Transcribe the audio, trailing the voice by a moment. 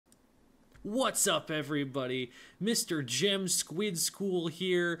What's up, everybody? Mr. Gem Squid School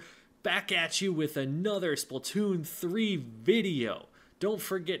here, back at you with another Splatoon 3 video. Don't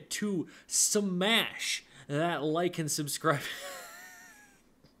forget to smash that like and subscribe.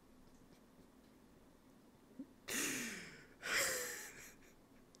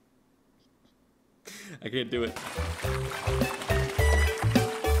 I can't do it.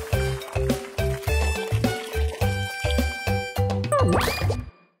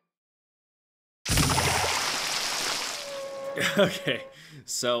 Okay,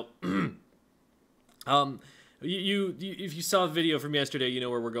 so if you saw the video from yesterday, you know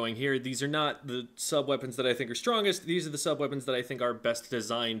where we're going here. These are not the sub-weapons that I think are strongest. These are the sub-weapons that I think are best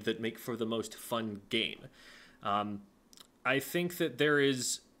designed, that make for the most fun game. I think that there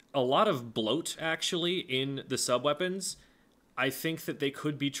is a lot of bloat, actually, in the sub-weapons. I think that they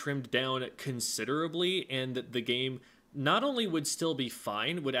could be trimmed down considerably, and that the game not only would still be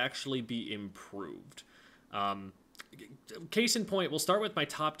fine, would actually be improved. Case in point, we'll start with my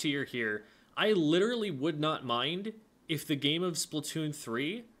top tier here. I literally would not mind if the game of Splatoon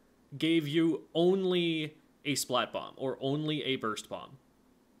 3 gave you only a splat bomb or only a burst bomb.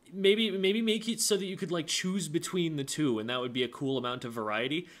 Maybe make it so that you could like choose between the two, and that would be a cool amount of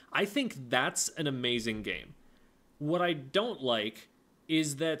variety. I think that's an amazing game. What I don't like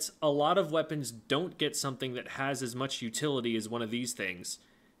is that a lot of weapons don't get something that has as much utility as one of these things,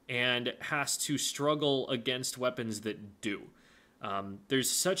 and has to struggle against weapons that do. There's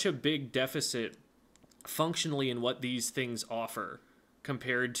such a big deficit functionally in what these things offer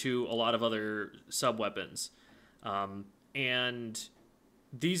compared to a lot of other sub-weapons. And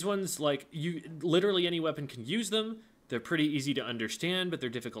these ones, like, literally any weapon can use them. They're pretty easy to understand, but they're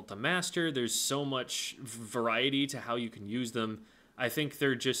difficult to master. There's so much variety to how you can use them. I think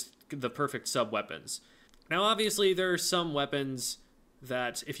they're just the perfect sub-weapons. Now, obviously, there are some weapons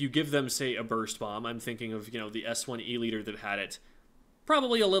that if you give them, say, a burst bomb, I'm thinking of, the S1 E-liter that had it,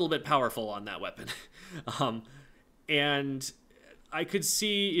 probably a little bit powerful on that weapon. And I could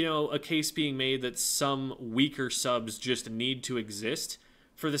see, a case being made that some weaker subs just need to exist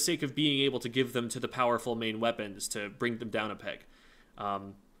for the sake of being able to give them to the powerful main weapons to bring them down a peg.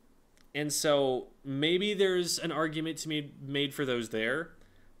 And so maybe there's an argument to be made for those there,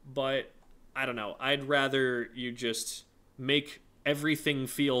 but I don't know. I'd rather you just make everything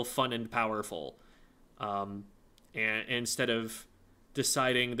feel fun and powerful, and instead of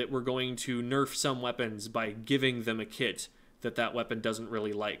deciding that we're going to nerf some weapons by giving them a kit that weapon doesn't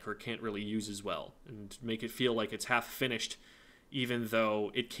really like or can't really use as well, and make it feel like it's half finished even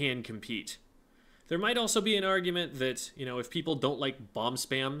though it can compete. There might also be an argument that, if people don't like bomb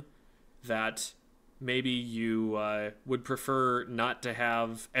spam, that maybe you would prefer not to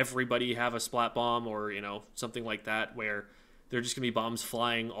have everybody have a splat bomb, or, something like that, where they're just going to be bombs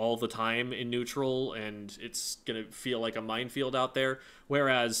flying all the time in neutral, and it's going to feel like a minefield out there.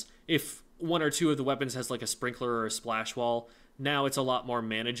 Whereas if one or two of the weapons has like a sprinkler or a splash wall, now it's a lot more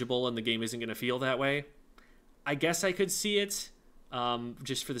manageable and the game isn't going to feel that way. I guess I could see it,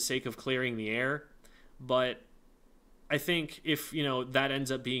 just for the sake of clearing the air. But I think if, that ends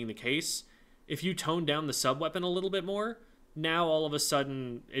up being the case, if you tone down the sub-weapon a little bit more, now all of a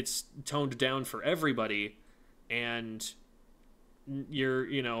sudden it's toned down for everybody, and you're,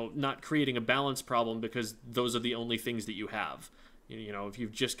 not creating a balance problem because those are the only things that you have. If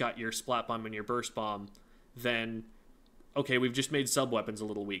you've just got your splat bomb and your burst bomb, then, okay, we've just made sub-weapons a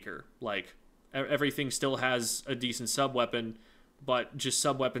little weaker. Like, everything still has a decent sub-weapon, but just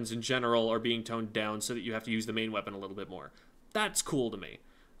sub-weapons in general are being toned down so that you have to use the main weapon a little bit more. That's cool to me.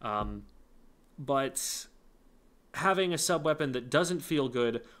 But having a sub-weapon that doesn't feel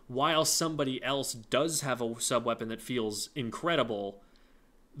good while somebody else does have a sub-weapon that feels incredible,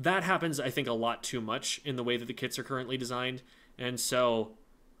 that happens, I think, a lot too much in the way that the kits are currently designed. And so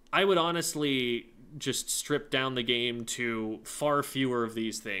I would honestly just strip down the game to far fewer of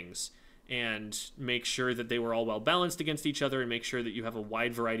these things and make sure that they were all well balanced against each other, and make sure that you have a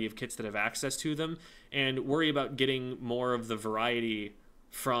wide variety of kits that have access to them, and worry about getting more of the variety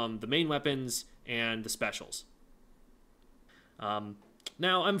from the main weapons and the specials.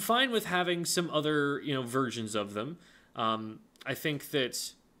 Now, I'm fine with having some other, versions of them. I think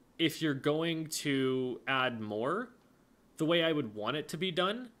that if you're going to add more, the way I would want it to be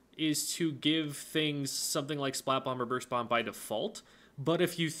done is to give things something like Splat Bomb or Burst Bomb by default. But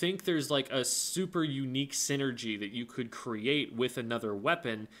if you think there's like a super unique synergy that you could create with another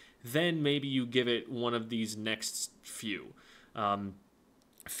weapon, then maybe you give it one of these next few.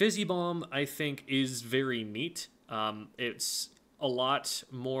 Fizzy Bomb, I think, is very neat. It's a lot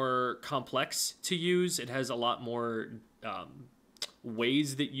more complex to use. It has a lot more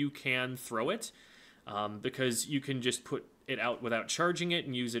ways that you can throw it, because you can just put it out without charging it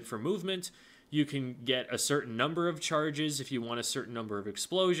and use it for movement. You can get a certain number of charges if you want a certain number of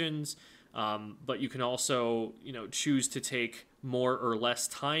explosions, but you can also, choose to take more or less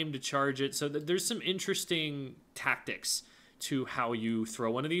time to charge it. So there's some interesting tactics to how you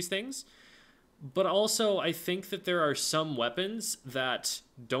throw one of these things. But also, I think that there are some weapons that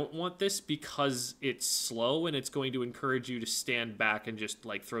don't want this because it's slow and it's going to encourage you to stand back and just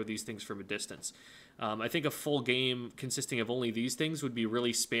like throw these things from a distance. I think a full game consisting of only these things would be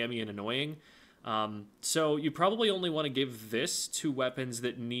really spammy and annoying. So you probably only want to give this to weapons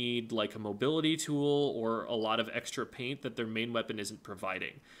that need like a mobility tool or a lot of extra paint that their main weapon isn't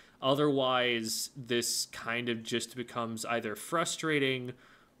providing. Otherwise, this kind of just becomes either frustrating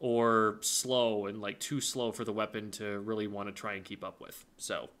or slow and like too slow for the weapon to really want to try and keep up with.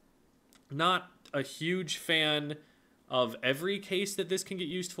 So not a huge fan of every case that this can get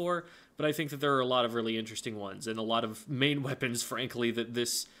used for, but I think that there are a lot of really interesting ones and a lot of main weapons, frankly, that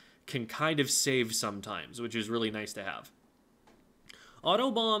this can kind of save sometimes, which is really nice to have.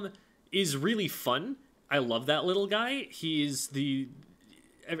 Autobomb is really fun. I love that little guy. He's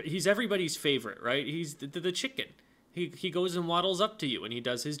everybody's favorite, right? He's the chicken. He goes and waddles up to you and he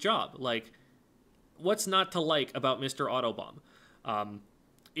does his job. Like, what's not to like about Mr. Autobomb?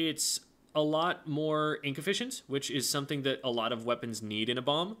 It's a lot more ink efficient, which is something that a lot of weapons need in a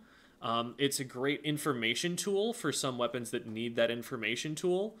bomb. It's a great information tool for some weapons that need that information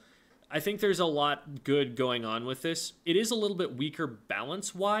tool. I think there's a lot good going on with this. It is a little bit weaker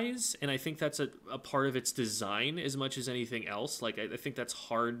balance-wise, and I think that's a part of its design as much as anything else. Like, I think that's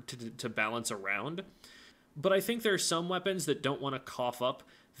hard to balance around. But I think there are some weapons that don't want to cough up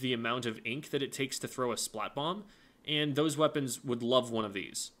the amount of ink that it takes to throw a splat bomb, and those weapons would love one of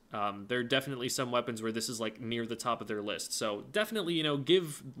these. There are definitely some weapons where this is like near the top of their list, so definitely,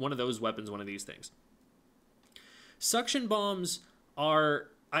 give one of those weapons one of these things. Suction bombs are,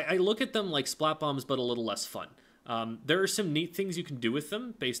 I look at them like splat bombs, but a little less fun. There are some neat things you can do with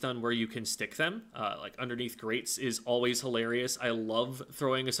them based on where you can stick them. Like underneath grates is always hilarious. I love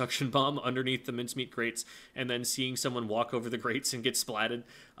throwing a suction bomb underneath the mincemeat grates and then seeing someone walk over the grates and get splatted.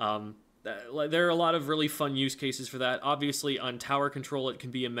 There are a lot of really fun use cases for that. Obviously, on tower control, it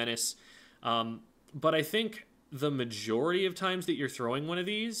can be a menace. But I think the majority of times that you're throwing one of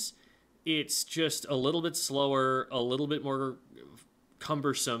these, it's just a little bit slower, a little bit more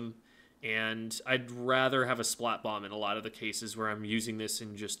cumbersome, and I'd rather have a splat bomb in a lot of the cases where I'm using this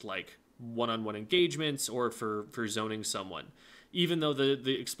in just like one-on-one engagements or for zoning someone. Even though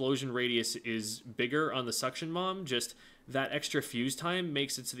the explosion radius is bigger on the suction bomb, just that extra fuse time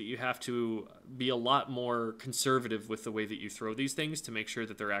makes it so that you have to be a lot more conservative with the way that you throw these things to make sure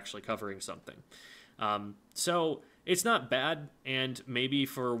that they're actually covering something. So it's not bad, and maybe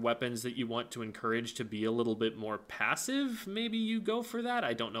for weapons that you want to encourage to be a little bit more passive, maybe you go for that.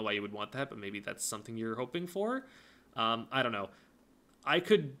 I don't know why you would want that, but maybe that's something you're hoping for. I don't know. I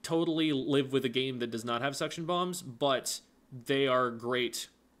could totally live with a game that does not have suction bombs, but they are great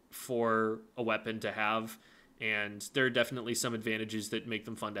for a weapon to have, and there are definitely some advantages that make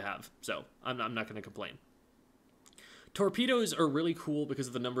them fun to have. So I'm not going to complain. Torpedoes are really cool because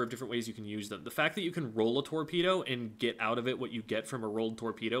of the number of different ways you can use them. The fact that you can roll a torpedo and get out of it what you get from a rolled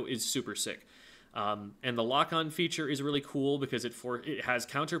torpedo is super sick. And the lock-on feature is really cool because it has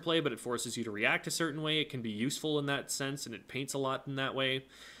counterplay, but it forces you to react a certain way. It can be useful in that sense, and it paints a lot in that way.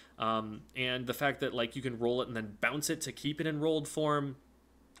 And the fact that like you can roll it and then bounce it to keep it in rolled form,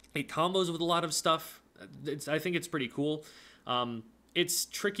 it combos with a lot of stuff. I think it's pretty cool. It's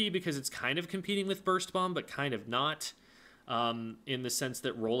tricky because it's kind of competing with Burst Bomb, but kind of not. In the sense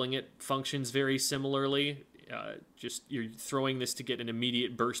that rolling it functions very similarly. Just you're throwing this to get an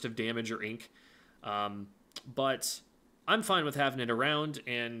immediate burst of damage or ink. But I'm fine with having it around,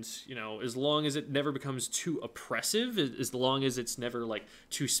 and as long as it never becomes too oppressive, as long as it's never like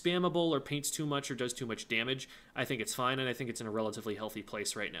too spammable or paints too much or does too much damage, I think it's fine, and I think it's in a relatively healthy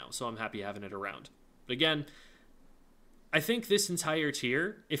place right now. So I'm happy having it around. But again, I think this entire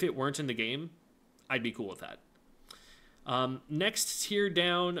tier, if it weren't in the game, I'd be cool with that. Next tier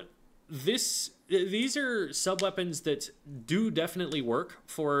down, these are sub-weapons that do definitely work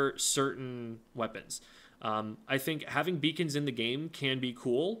for certain weapons. I think having beacons in the game can be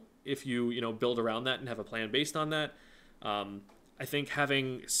cool if you build around that and have a plan based on that. I think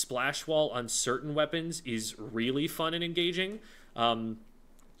having splash wall on certain weapons is really fun and engaging.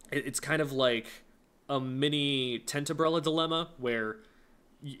 It's kind of like a mini Tentebrella dilemma where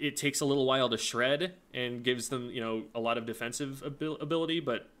it takes a little while to shred and gives them, a lot of defensive ability,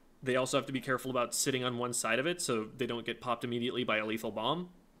 but They also have to be careful about sitting on one side of it so they don't get popped immediately by a lethal bomb.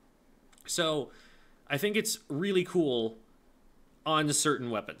 So I think it's really cool on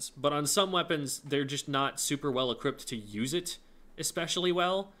certain weapons, but on some weapons, they're just not super well equipped to use it especially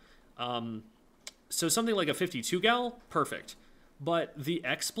well. So something like a 52 gal, perfect. But the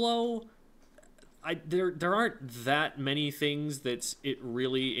X-Blow, there aren't that many things that it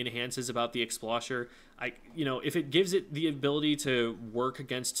really enhances about the Explosher. If it gives it the ability to work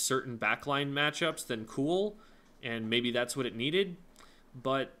against certain backline matchups, then cool, and maybe that's what it needed.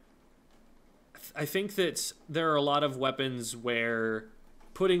 But I think that there are a lot of weapons where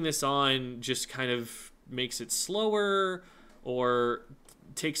putting this on just kind of makes it slower or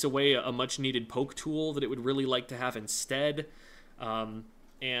takes away a much needed poke tool that it would really like to have instead.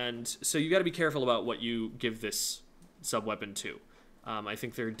 And so you got to be careful about what you give this sub-weapon to. I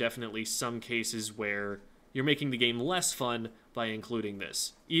think there are definitely some cases where you're making the game less fun by including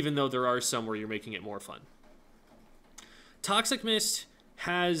this, even though there are some where you're making it more fun. Toxic Mist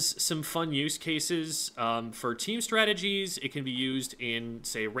has some fun use cases for team strategies. It can be used in,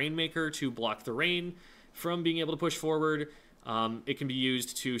 say, Rainmaker to block the rain from being able to push forward. It can be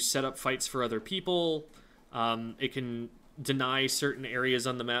used to set up fights for other people. It can deny certain areas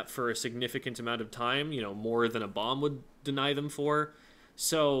on the map for a significant amount of time, more than a bomb would deny them for.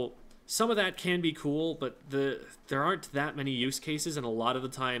 So some of that can be cool, but there aren't that many use cases, and a lot of the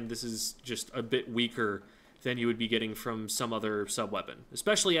time this is just a bit weaker than you would be getting from some other sub-weapon,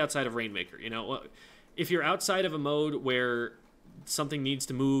 especially outside of Rainmaker. If you're outside of a mode where something needs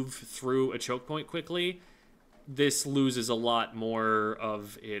to move through a choke point quickly, this loses a lot more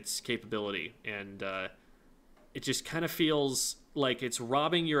of its capability, and it just kind of feels like it's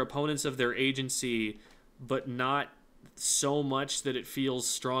robbing your opponents of their agency, but not so much that it feels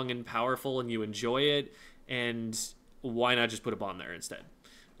strong and powerful and you enjoy it. And why not just put a bomb there instead?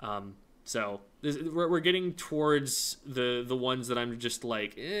 So we're getting towards the ones that I'm just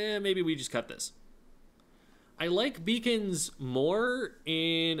like, maybe we just cut this. I like beacons more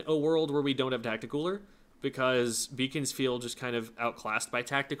in a world where we don't have Tacticooler, because beacons feel just kind of outclassed by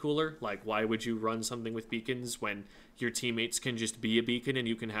Tacticooler. Like, why would you run something with beacons when your teammates can just be a beacon and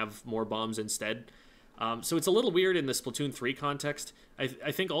you can have more bombs instead? So it's a little weird in the Splatoon 3 context.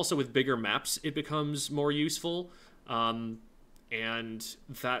 I think also with bigger maps, it becomes more useful. And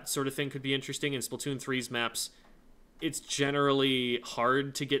that sort of thing could be interesting. In Splatoon 3's maps, it's generally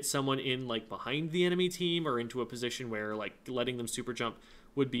hard to get someone in, like, behind the enemy team or into a position where, like, letting them super jump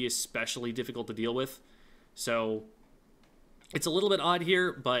would be especially difficult to deal with. So it's a little bit odd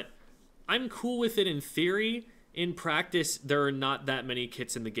here, but I'm cool with it in theory. In practice, there are not that many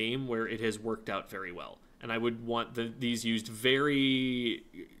kits in the game where it has worked out very well. And I would want these used very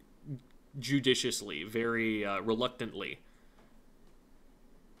judiciously, very reluctantly.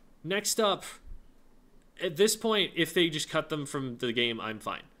 Next up, at this point, if they just cut them from the game, I'm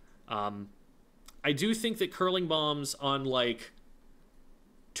fine. I do think that curling bombs on, like,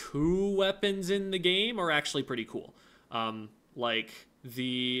 2 weapons in the game are actually pretty cool. Like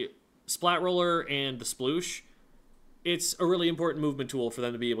the Splat Roller and the Sploosh, it's a really important movement tool for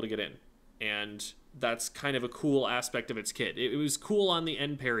them to be able to get in. And that's kind of a cool aspect of its kit. It was cool on the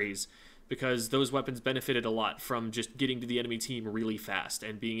end parries because those weapons benefited a lot from just getting to the enemy team really fast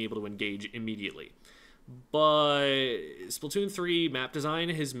and being able to engage immediately. But Splatoon 3 map design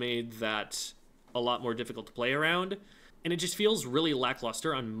has made that a lot more difficult to play around, and it just feels really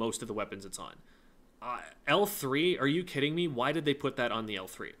lackluster on most of the weapons it's on. L3, are you kidding me? Why did they put that on the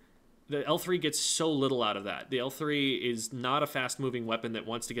L3? The L3 gets so little out of that. The L3 is not a fast-moving weapon that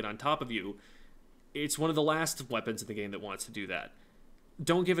wants to get on top of you. It's one of the last weapons in the game that wants to do that.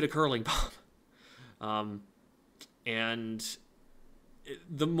 Don't give it a curling bomb. And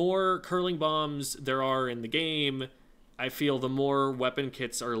the more curling bombs there are in the game, I feel the more weapon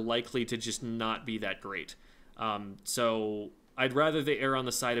kits are likely to just not be that great. So I'd rather they err on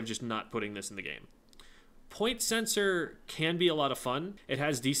the side of just not putting this in the game. Point Sensor can be a lot of fun. It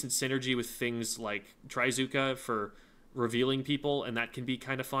has decent synergy with things like Trizuka for revealing people, and that can be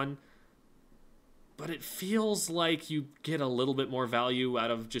kind of fun. But it feels like you get a little bit more value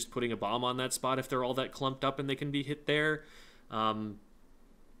out of just putting a bomb on that spot if they're all that clumped up and they can be hit there. I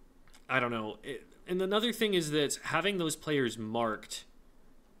don't know. And another thing is that having those players marked,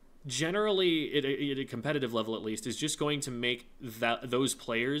 generally, at a competitive level at least, is just going to make those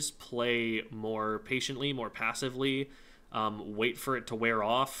players play more patiently, more passively, wait for it to wear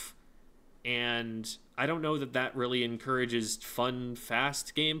off. And I don't know that that really encourages fun,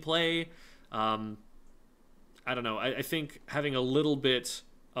 fast gameplay. I don't know. I think having a little bit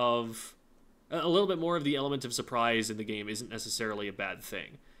more of the element of surprise in the game isn't necessarily a bad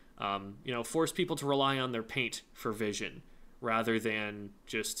thing. Force people to rely on their paint for vision rather than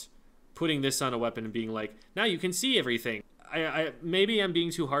just putting this on a weapon and being like, now you can see everything. I maybe I'm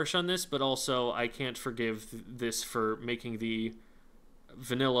being too harsh on this, but also I can't forgive this for making the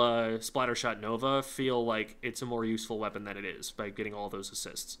vanilla Splattershot Nova feel like it's a more useful weapon than it is by getting all those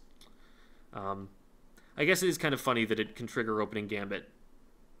assists. I guess it is kind of funny that it can trigger opening Gambit,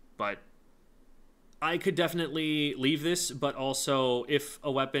 but I could definitely leave this, but also if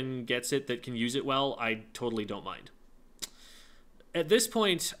a weapon gets it that can use it well, I totally don't mind. At this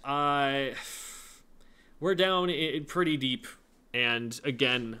point, we're down pretty deep, and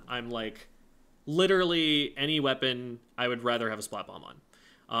again, I'm like, literally any weapon I would rather have a splat bomb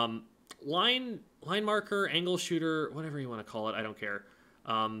on. Line marker, angle shooter, whatever you want to call it, I don't care.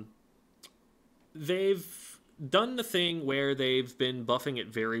 They've done the thing where they've been buffing it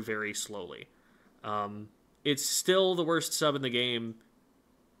very, very slowly. It's still the worst sub in the game,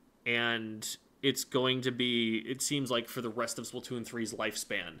 and it's going to be, it seems like, for the rest of Splatoon 3's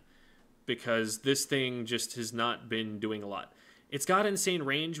lifespan, because this thing just has not been doing a lot. It's got insane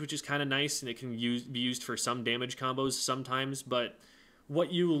range, which is kind of nice, and it can be used for some damage combos sometimes, but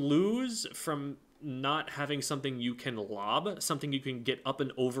what you lose from not having something you can lob, something you can get up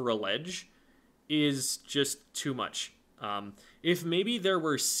and over a ledge, is just too much. If maybe there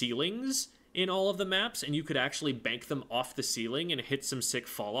were ceilings in all of the maps and you could actually bank them off the ceiling and hit some sick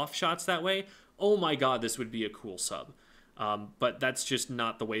fall-off shots that way, oh my god, this would be a cool sub. But that's just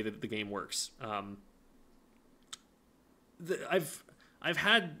not the way that the game works. I've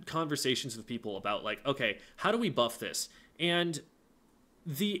had conversations with people about, like, okay, how do we buff this? And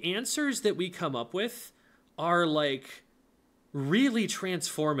the answers that we come up with are, like, really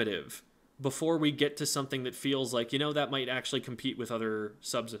transformative before we get to something that feels like, that might actually compete with other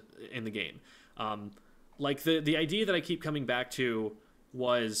subs in the game. Like, the idea that I keep coming back to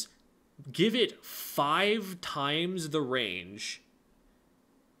was, give it 5 times the range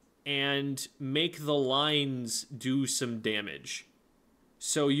and make the lines do some damage.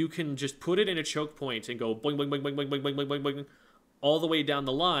 So you can just put it in a choke point and go boing, boing, boing, boing, boing, boing, boing, boing, boing, all the way down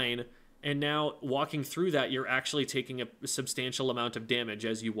the line. And now walking through that, you're actually taking a substantial amount of damage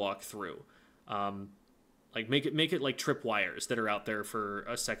as you walk through. Like make it like tripwires that are out there for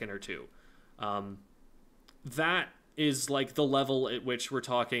a second or two. That is like the level at which we're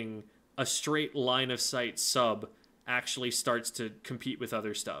talking a straight line of sight sub actually starts to compete with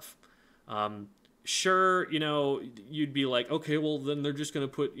other stuff. Sure, you'd be like, okay, well then they're just going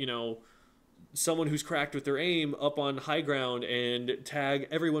to put, someone who's cracked with their aim up on high ground and tag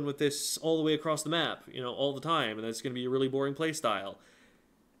everyone with this all the way across the map, all the time, and that's going to be a really boring play style.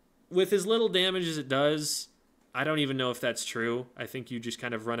 With as little damage as it does, I don't even know if that's true. I think you just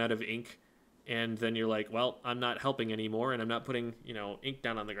kind of run out of ink, and then you're like, well, I'm not helping anymore, and I'm not putting, ink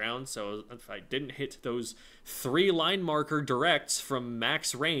down on the ground, so if I didn't hit those 3 line marker directs from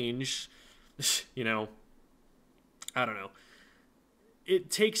max range, I don't know.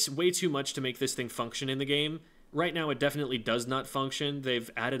 It takes way too much to make this thing function in the game. Right now, it definitely does not function. They've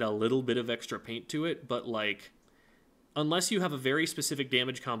added a little bit of extra paint to it, but, like, unless you have a very specific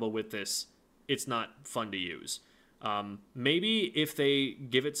damage combo with this, it's not fun to use. Maybe if they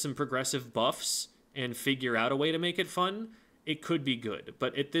give it some progressive buffs and figure out a way to make it fun, it could be good.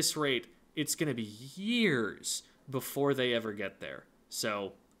 But at this rate, it's going to be years before they ever get there.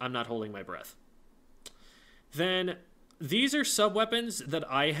 So I'm not holding my breath. Then these are sub-weapons that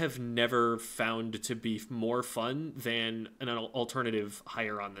I have never found to be more fun than an alternative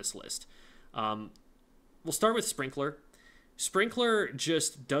higher on this list. We'll start with Sprinkler. Sprinkler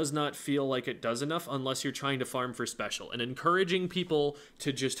just does not feel like it does enough unless you're trying to farm for special. And encouraging people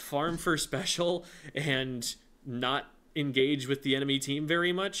to just farm for special and not engage with the enemy team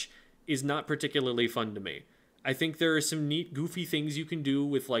very much is not particularly fun to me. I think there are some neat, goofy things you can do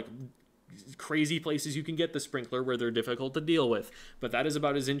with, like, crazy places you can get the Sprinkler where they're difficult to deal with. But that is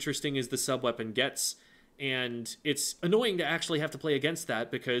about as interesting as the sub-weapon gets. And it's annoying to actually have to play against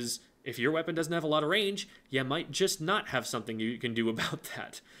that, because if your weapon doesn't have a lot of range, you might just not have something you can do about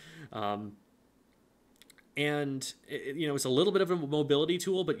that. It's a little bit of a mobility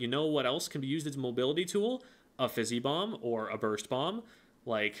tool, but you know what else can be used as a mobility tool? A fizzy bomb or a burst bomb.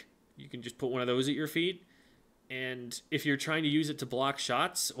 Like, you can just put one of those at your feet. And if you're trying to use it to block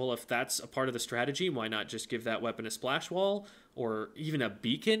shots, well, if that's a part of the strategy, why not just give that weapon a splash wall or even a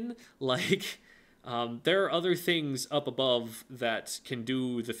beacon? Like, there are other things up above that can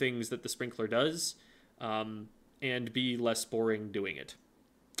do the things that the Sprinkler does, and be less boring doing it.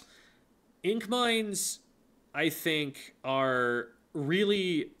 Ink mines, I think, are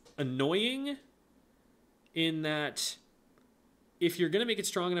really annoying in that if you're going to make it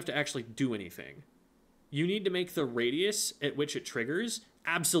strong enough to actually do anything, you need to make the radius at which it triggers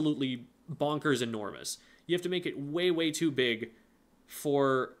absolutely bonkers enormous. You have to make it way, way too big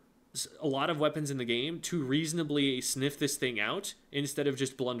for a lot of weapons in the game to reasonably sniff this thing out instead of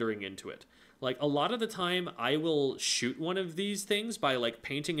just blundering into it. Like, a lot of the time, I will shoot one of these things by, like,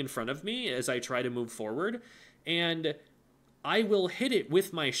 painting in front of me as I try to move forward, and I will hit it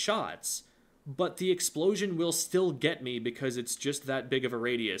with my shots, but the explosion will still get me because it's just that big of a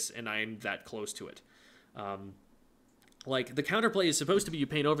radius and I'm that close to it. Like, the counterplay is supposed to be you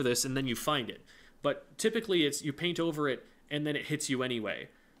paint over this and then you find it, but typically it's you paint over it and then it hits you anyway.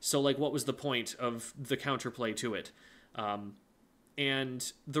 So, like, what was the point of the counterplay to it?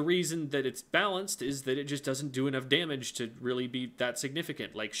 And the reason that it's balanced is that it just doesn't do enough damage to really be that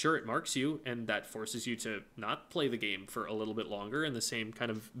significant. Like, sure, it marks you, and that forces you to not play the game for a little bit longer in the same kind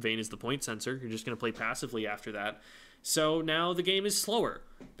of vein as the point sensor. You're just going to play passively after that. So now the game is slower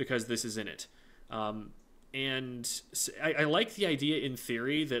because this is in it. And I like the idea in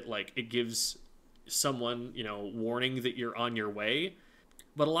theory that, like, it gives someone, you know, warning that you're on your way.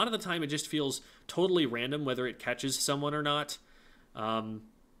 But a lot of the time it just feels totally random whether it catches someone or not.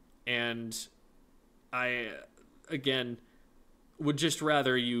 And I, again, would just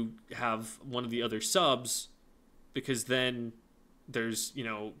rather you have one of the other subs, because then there's, you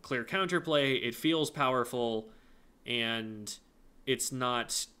know, clear counterplay, it feels powerful, and it's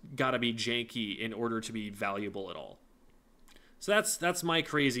not gotta be janky in order to be valuable at all. So that's my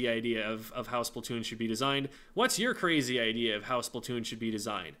crazy idea of how Splatoon should be designed. What's your crazy idea of how Splatoon should be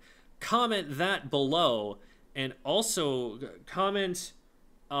designed? Comment that below, and also comment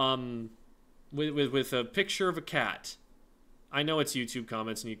with a picture of a cat. I know it's YouTube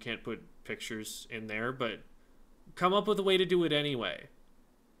comments and you can't put pictures in there, but come up with a way to do it anyway.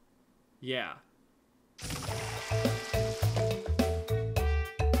 Yeah.